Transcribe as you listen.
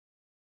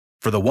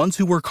For the ones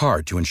who work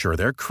hard to ensure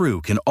their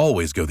crew can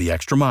always go the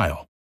extra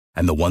mile,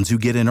 and the ones who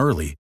get in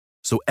early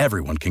so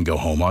everyone can go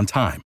home on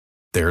time,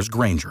 there's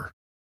Grainger,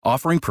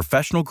 offering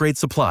professional-grade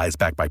supplies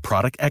backed by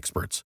product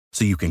experts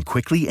so you can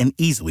quickly and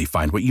easily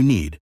find what you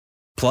need.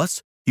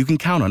 Plus, you can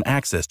count on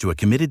access to a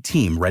committed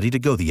team ready to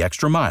go the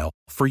extra mile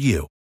for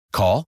you.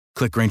 Call,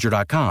 click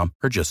Grainger.com,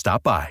 or just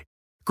stop by.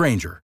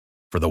 Grainger,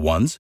 for the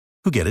ones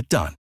who get it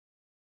done.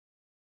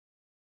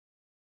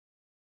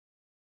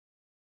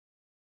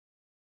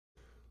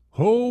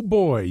 Oh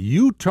boy,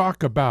 you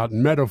talk about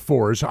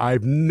metaphors.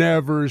 I've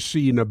never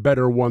seen a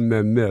better one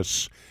than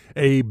this.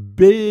 A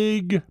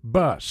big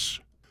bus,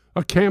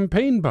 a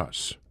campaign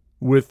bus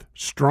with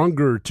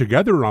Stronger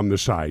Together on the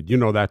side. You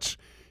know, that's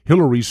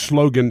Hillary's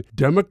slogan.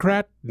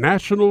 Democrat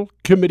National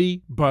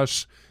Committee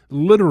bus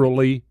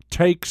literally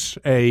takes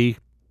got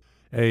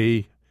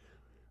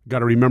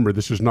to remember,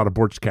 this is not a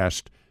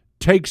Bortzcast,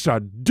 takes a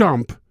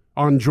dump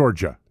on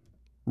Georgia.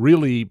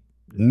 Really,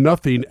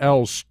 nothing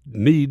else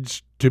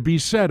needs to be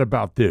said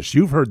about this.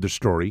 You've heard the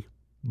story,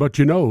 but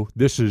you know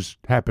this has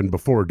happened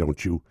before,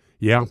 don't you?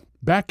 Yeah,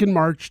 back in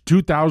March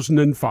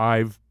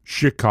 2005,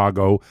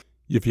 Chicago.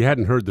 If you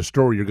hadn't heard the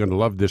story, you're going to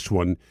love this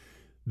one.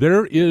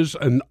 There is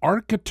an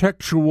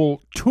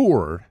architectural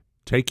tour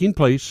taking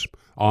place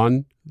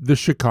on the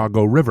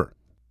Chicago River.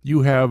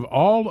 You have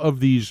all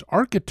of these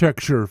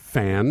architecture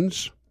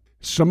fans,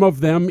 some of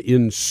them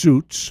in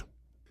suits,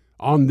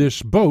 on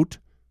this boat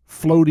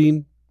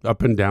floating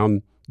up and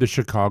down the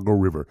Chicago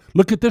River.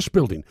 Look at this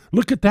building.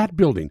 Look at that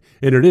building.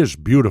 And it is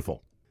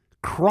beautiful.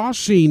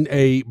 Crossing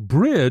a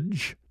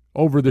bridge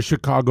over the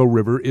Chicago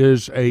River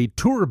is a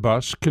tour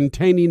bus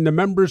containing the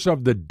members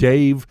of the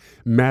Dave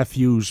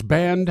Matthews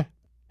Band.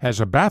 Has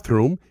a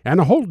bathroom and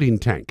a holding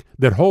tank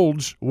that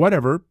holds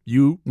whatever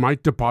you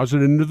might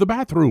deposit into the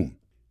bathroom.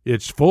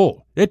 It's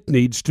full. It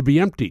needs to be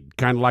emptied,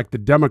 kind of like the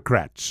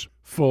Democrats,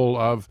 full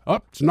of,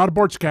 it's not a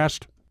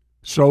Bortzcast.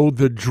 So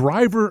the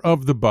driver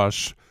of the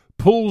bus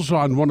pulls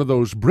on one of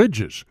those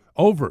bridges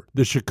over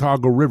the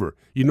Chicago River.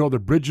 You know, the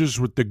bridges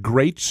with the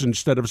grates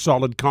instead of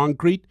solid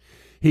concrete?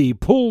 He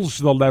pulls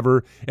the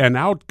lever, and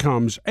out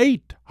comes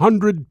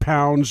 800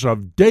 pounds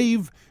of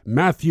Dave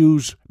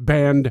Matthews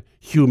Band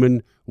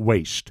human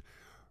waste.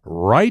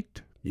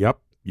 Right, yep,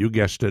 you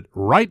guessed it,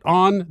 right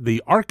on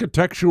the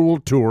architectural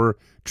tour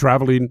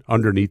traveling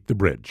underneath the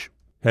bridge.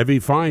 Heavy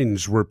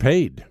fines were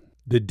paid.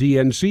 The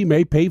DNC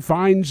may pay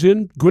fines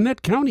in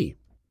Gwinnett County.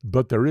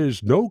 But there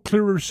is no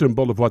clearer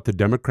symbol of what the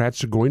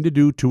Democrats are going to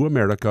do to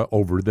America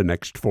over the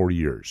next 4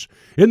 years.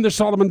 In the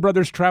Solomon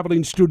Brothers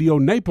Traveling Studio,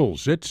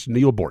 Naples, it's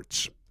Neal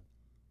Boortz.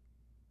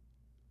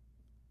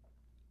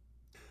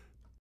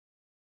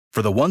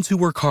 For the ones who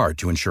work hard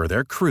to ensure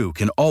their crew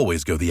can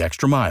always go the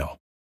extra mile,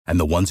 and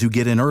the ones who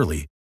get in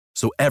early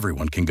so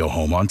everyone can go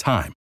home on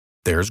time,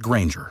 there's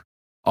Grainger,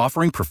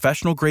 offering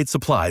professional-grade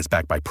supplies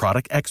backed by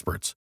product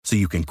experts so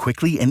you can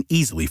quickly and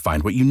easily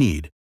find what you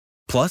need.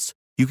 Plus,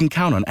 you can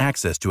count on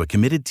access to a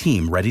committed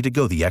team ready to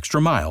go the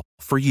extra mile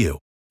for you.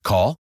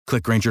 Call,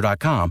 click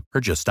Grainger.com,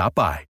 or just stop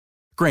by.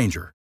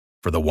 Grainger,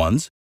 for the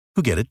ones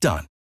who get it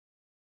done.